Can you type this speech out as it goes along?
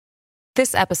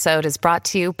This episode is brought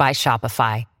to you by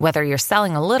Shopify. Whether you're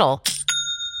selling a little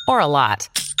or a lot,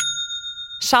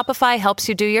 Shopify helps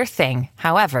you do your thing,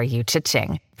 however you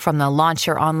cha-ching. From the launch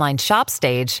your online shop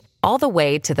stage, all the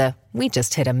way to the we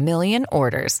just hit 1 million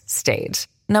orders stage.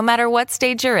 No matter what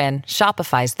stage you're in,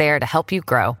 Shopify's there to help you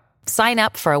grow. Sign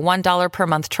up for a $1 per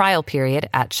month trial period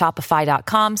at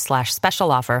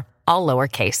shopify.com/special offer, all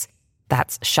lowercase.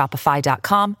 That's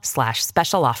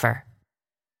shopify.com/special offer.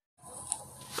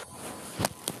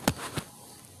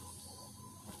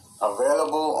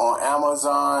 Available on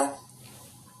Amazon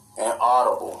and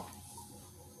Audible.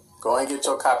 Go and get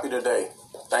your copy today.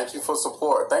 Thank you for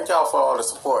support. Thank y'all for all the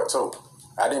support too.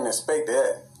 I didn't expect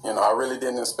that. I really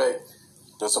didn't expect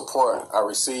the support I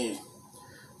received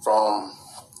from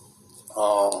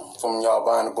y'all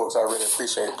buying the books. I really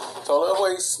appreciate it. So let's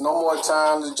waste no more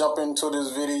time to jump into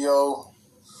this video.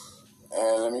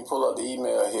 And let me pull up the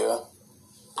email here.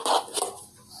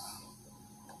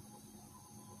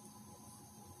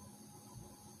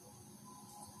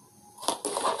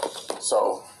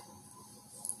 So,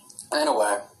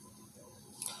 anyway,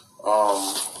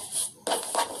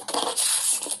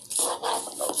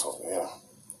 notes over here.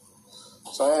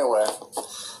 So anyway,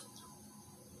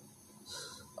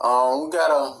 we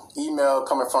got an email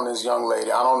coming from this young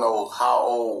lady. I don't know how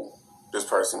old this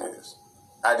person is.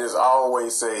 I just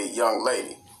always say young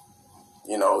lady.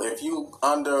 If you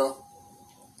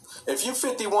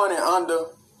 51 and under,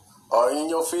 or in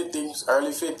your 50s,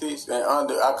 early 50s and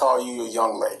under, I call you a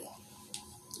young lady.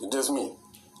 It's just me.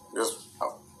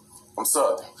 I'm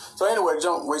Southern. So anyway,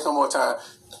 don't waste no more time.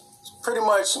 Pretty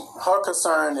much her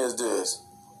concern is this.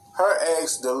 Her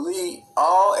ex delete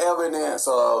all evidence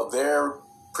of their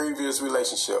previous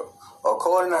relationship.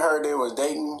 According to her, they was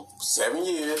dating 7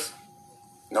 years,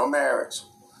 no marriage.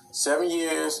 7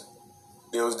 years,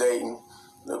 they was dating.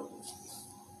 The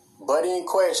buddy in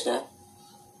question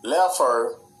left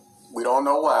her. We don't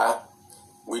know why.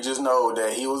 We just know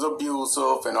that he was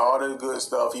abusive and all the good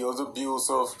stuff. He was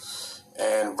abusive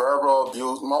and verbal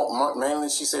abuse. Mainly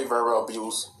she say verbal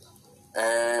abuse.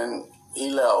 And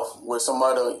he left with some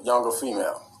other younger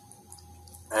female.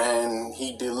 And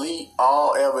he delete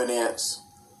all evidence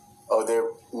of their,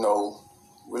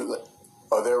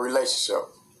 of their relationship.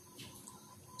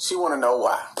 She want to know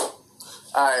why.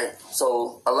 All right.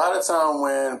 So a lot of time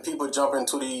when people jump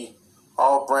into the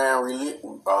off-brand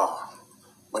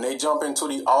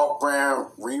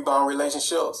rebound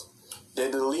relationships, they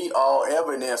delete all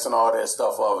evidence and all that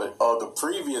stuff of the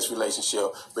previous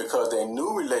relationship because their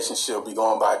new relationship be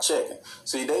going by checking.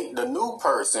 See, the new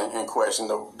person in question,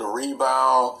 the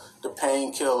rebound, the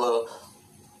painkiller,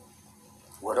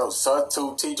 what else,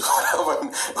 substitute teacher,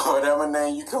 whatever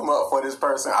name you come up for this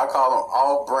person, I call them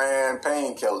all-brand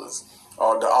painkillers.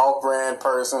 Or the off-brand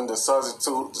person, the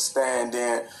substitute, the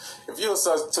stand-in. If you're a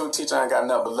substitute teacher, I ain't got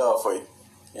nothing but love for you.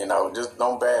 Just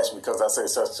don't bash me because I say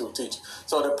substitute teacher.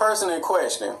 So the person in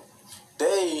question,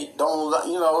 they don't,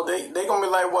 they gonna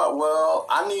be like, what? Well,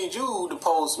 I need you to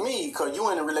post me because you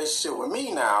in a relationship with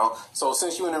me now. So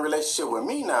since you in a relationship with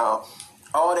me now,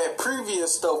 all that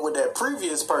previous stuff with that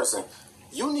previous person,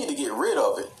 you need to get rid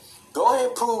of it. Go ahead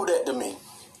and prove that to me.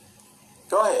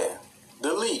 Go ahead,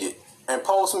 delete it and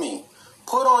post me.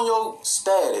 Put on your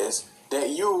status that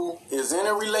you is in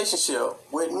a relationship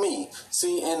with me.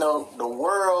 See, in the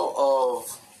world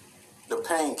of the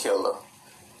painkiller,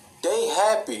 they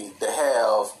happy to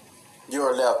have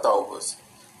your leftovers.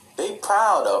 They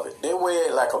proud of it. They wear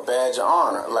it like a badge of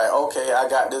honor. Like, okay, I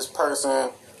got this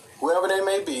person, whoever they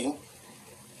may be,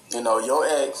 your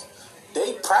ex,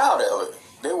 they proud of it.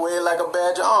 They wear it like a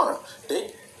badge of honor.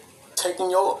 They taking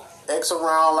your ex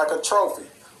around like a trophy.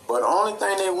 But the only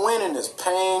thing they winning is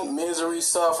pain, misery,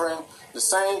 suffering, the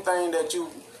same thing that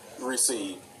you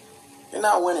receive. They're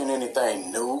not winning anything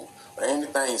new or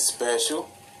anything special.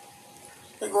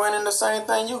 They're winning the same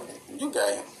thing you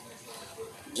gain.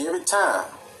 Give it time.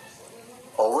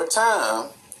 Over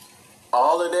time,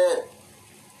 all of that,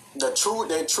 their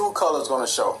true color is going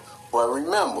to show. But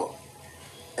remember,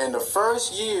 in the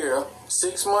first year,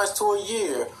 6 months to a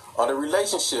year, or the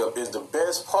relationship is the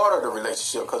best part of the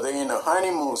relationship because they're in the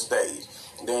honeymoon stage,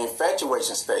 the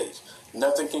infatuation stage.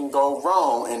 Nothing can go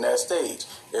wrong in that stage.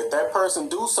 If that person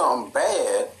do something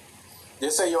bad, they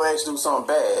say your ex do something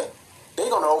bad, they're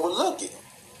going to overlook it.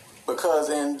 Because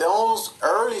in those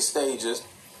early stages,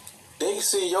 they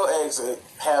see your ex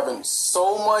having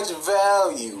so much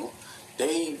value,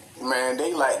 they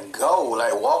like gold,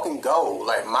 like walking gold,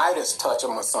 like Midas touch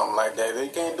them or something like that. They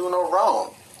can't do no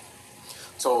wrong.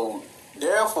 So,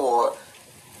 therefore,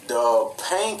 The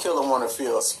painkiller want to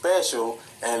feel special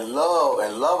and loved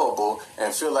and lovable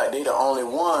and feel like they the only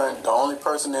one, the only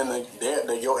person in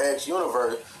your ex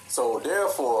universe. So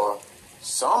therefore,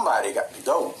 somebody got to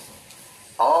go.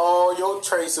 All your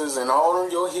traces and all of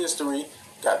your history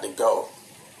got to go.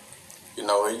 You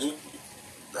know,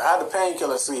 how the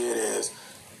painkiller see it is,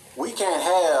 we can't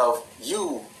have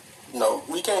you,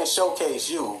 we can't showcase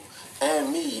you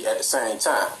and me at the same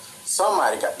time.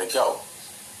 Somebody got to go.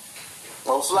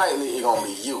 Most likely it's going to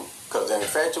be you, because the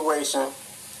infatuation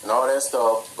and all that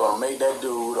stuff going to make that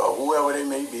dude or whoever they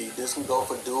may be, this can go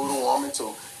for dude or woman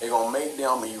too, they're going to make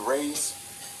them erase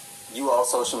you off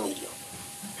social media.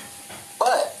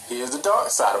 But here's the dark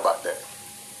side about that.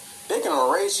 They can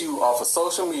erase you off of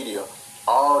social media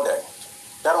all day.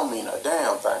 That don't mean a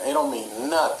damn thing. It don't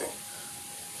mean nothing.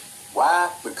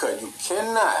 Why? Because you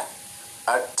cannot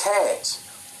attach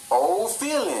old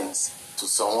feelings to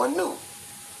someone new.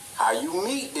 How you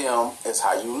meet them is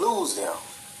how you lose them.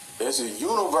 It's a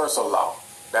universal law.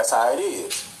 That's how it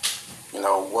is.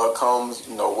 What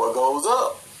goes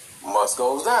up must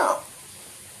goes down.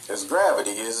 It's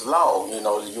gravity, it's law,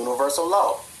 the universal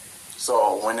law.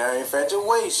 So when that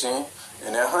infatuation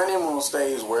and that honeymoon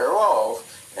stage wear off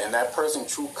and that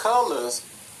person's true colors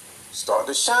start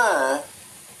to shine,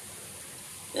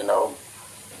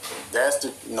 that's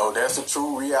the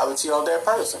true reality of that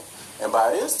person. And by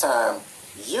this time,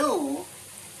 you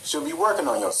should be working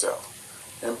on yourself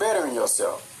and bettering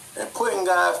yourself and putting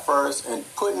God first and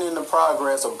putting in the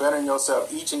progress of bettering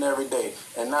yourself each and every day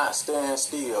and not staying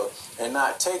still and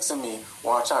not texting me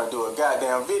while I'm trying to do a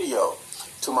goddamn video.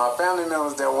 To my family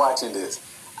members that are watching this,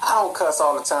 I don't cuss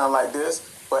all the time like this,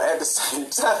 but at the same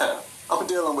time, I'm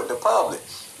dealing with the public.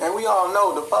 And we all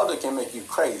know the public can make you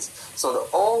crazy. So the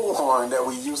old Warren that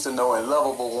we used to know and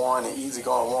lovable Warren and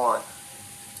easygoing Warren,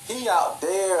 he out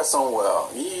there somewhere.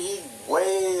 He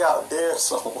way out there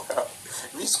somewhere.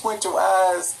 If you squint your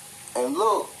eyes and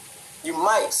look, you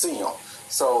might see him.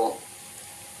 So,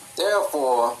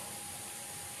 therefore,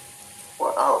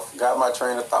 I forgot my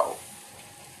train of thought.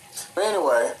 But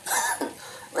anyway,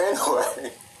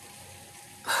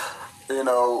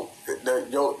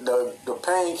 the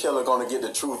painkiller gonna get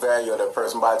the true value of that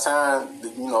person. By the time,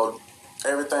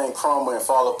 everything crumble and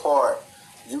fall apart,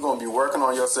 you're gonna be working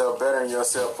on yourself, bettering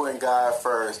yourself, putting God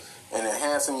first, and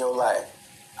enhancing your life.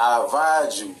 I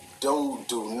advise you,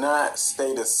 do not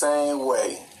stay the same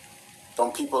way.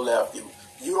 Don't people left you.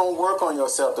 You don't work on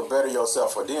yourself to better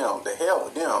yourself for them. The hell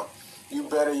with them. You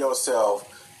better yourself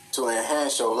to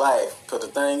enhance your life. Because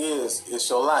the thing is, it's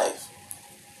your life.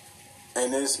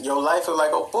 And your life is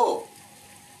like a book.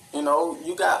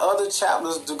 You got other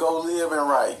chapters to go live and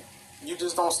write. You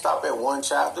just don't stop at one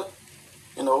chapter.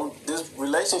 This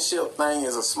relationship thing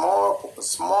is a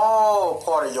small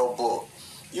part of your book.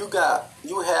 You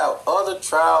have other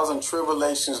trials and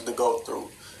tribulations to go through.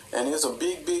 And it's a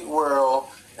big, big world,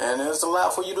 and there's a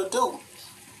lot for you to do.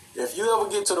 If you ever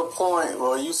get to the point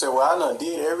where you say, well, I done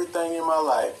did everything in my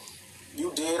life,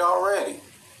 you did already.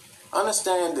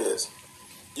 Understand this.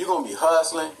 You're going to be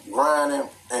hustling, grinding,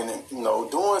 and,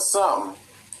 doing something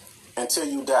until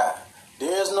you die.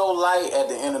 There's no light at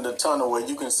the end of the tunnel where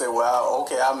you can say, well,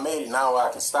 okay, I made it, now I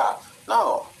can stop.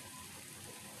 No,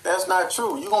 that's not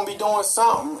true. You're going to be doing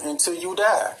something until you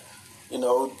die. You're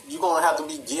going to have to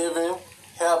be giving,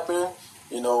 helping,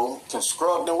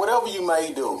 constructing, whatever you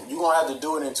may do. You're going to have to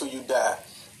do it until you die.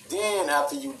 Then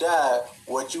after you die,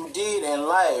 what you did in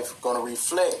life going to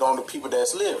reflect on the people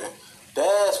that's living.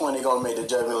 That's when they're going to make the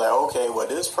judgment like, okay, well,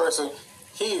 this person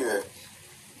here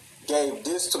gave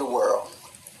this to the world.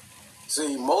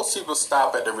 See, most people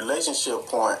stop at the relationship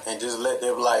point and just let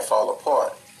their life fall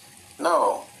apart.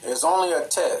 No, it's only a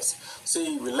test.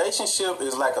 See, relationship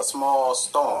is like a small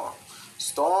storm.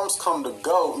 Storms come to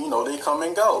go, they come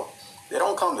and go. They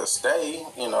don't come to stay,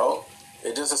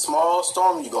 It's just a small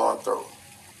storm you're going through.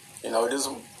 In life,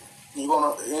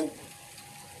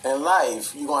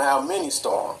 you're going to have many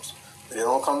storms. They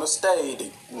don't come to stay,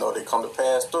 they come to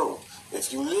pass through.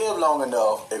 If you live long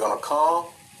enough, they're going to come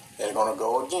and they're going to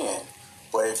go again.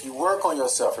 But if you work on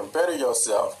yourself and better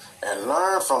yourself and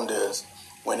learn from this,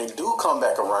 when they do come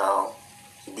back around,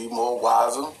 you'll be more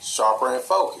wiser, sharper, and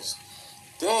focused.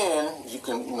 Then you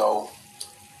can,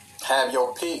 have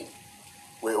your pick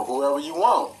with whoever you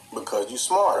want because you're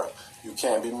smarter. You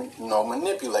can't be,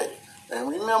 manipulated. And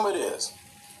remember this.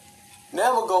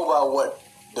 Never go by what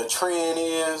the trend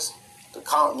is, the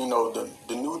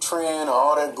new trend or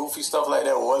all that goofy stuff like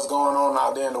that, what's going on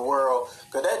out there in the world,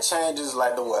 because that changes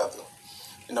like the weather.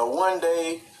 One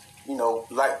day,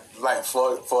 like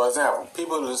for example,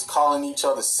 people are just calling each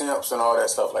other simps and all that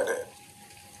stuff like that.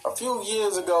 A few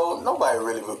years ago, nobody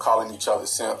really was calling each other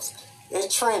simps.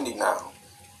 It's trendy now.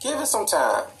 Give it some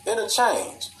time. It'll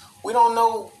change. We don't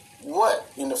know what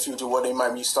in the future, what they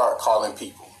might be start calling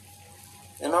people.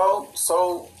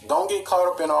 So don't get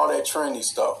caught up in all that trendy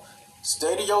stuff.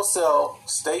 Stay to yourself.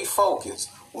 Stay focused.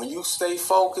 When you stay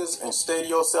focused and stay to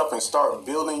yourself and start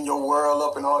building your world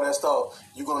up and all that stuff,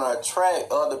 you're going to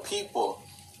attract other people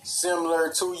similar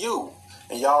to you.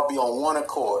 And y'all be on one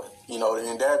accord,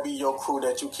 and that be your crew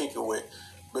that you kick it with.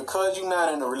 Because you're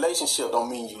not in a relationship don't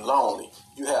mean you're lonely.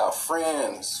 You have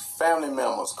friends, family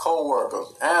members,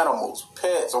 co-workers, animals,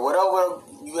 pets, or whatever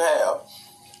you have.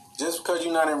 Just because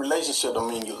you're not in a relationship don't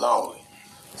mean you're lonely.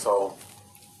 So,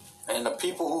 and the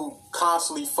people who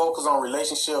constantly focus on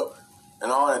relationship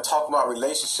and talk about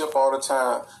relationship all the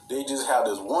time, they just have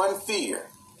this one fear: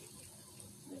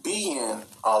 being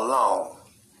alone.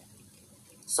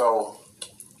 So,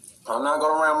 I'm not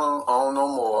going to ramble on no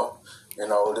more.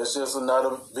 This is just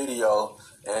another video.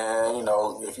 And,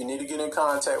 if you need to get in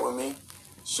contact with me,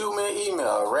 shoot me an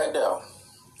email right there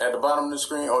at the bottom of the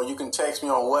screen, or you can text me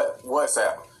on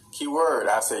WhatsApp. Keyword,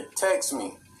 I say text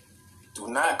me. Do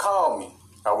not call me.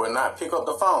 I will not pick up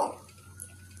the phone.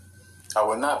 I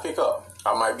will not pick up.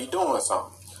 I might be doing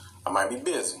something. I might be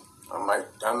busy. I'm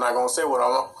not going to say what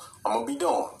I'm going to be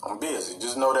doing. I'm busy.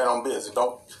 Just know that I'm busy.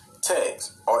 Don't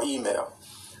text or email.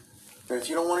 If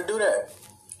you don't want to do that,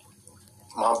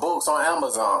 my book's on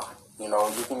Amazon. You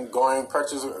can go and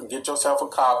purchase, get yourself a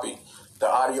copy. The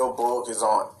audio book is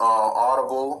on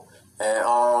Audible,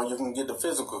 and you can get the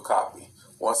physical copy.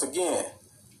 Once again,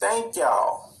 thank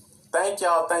y'all. Thank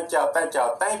y'all.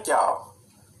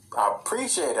 I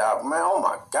appreciate it, man. Oh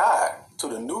my God. To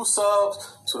the new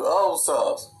subs, to the old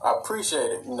subs, I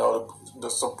appreciate it. The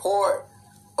support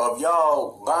of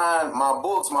y'all buying my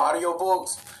books, my audio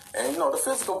books, and the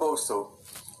physical books too.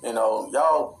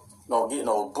 Y'all getting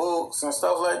those books and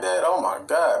stuff like that. Oh my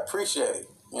God, appreciate it.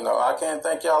 I can't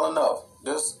thank y'all enough.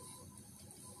 This,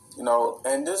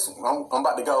 and this, I'm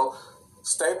about to go.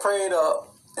 Stay prayed up.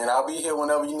 And I'll be here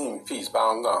whenever you need me. Peace. Bye.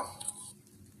 I'm gone.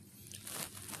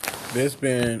 This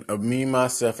been a Me,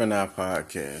 Myself, and I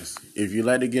podcast. If you'd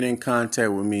like to get in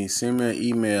contact with me, send me an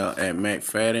email at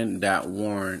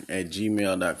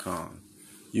mcfadden.warren@gmail.com.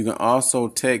 You can also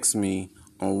text me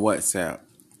on WhatsApp.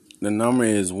 The number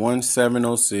is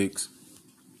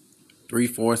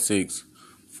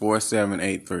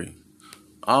 1706-346-4783.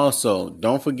 Also,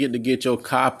 don't forget to get your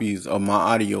copies of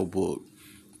my audiobook,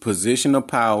 Position of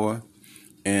Power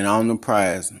and On the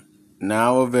Prize,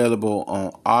 now available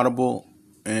on Audible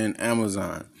and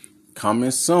Amazon.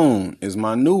 Coming soon is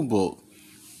my new book,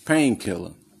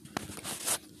 Painkiller.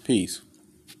 Peace.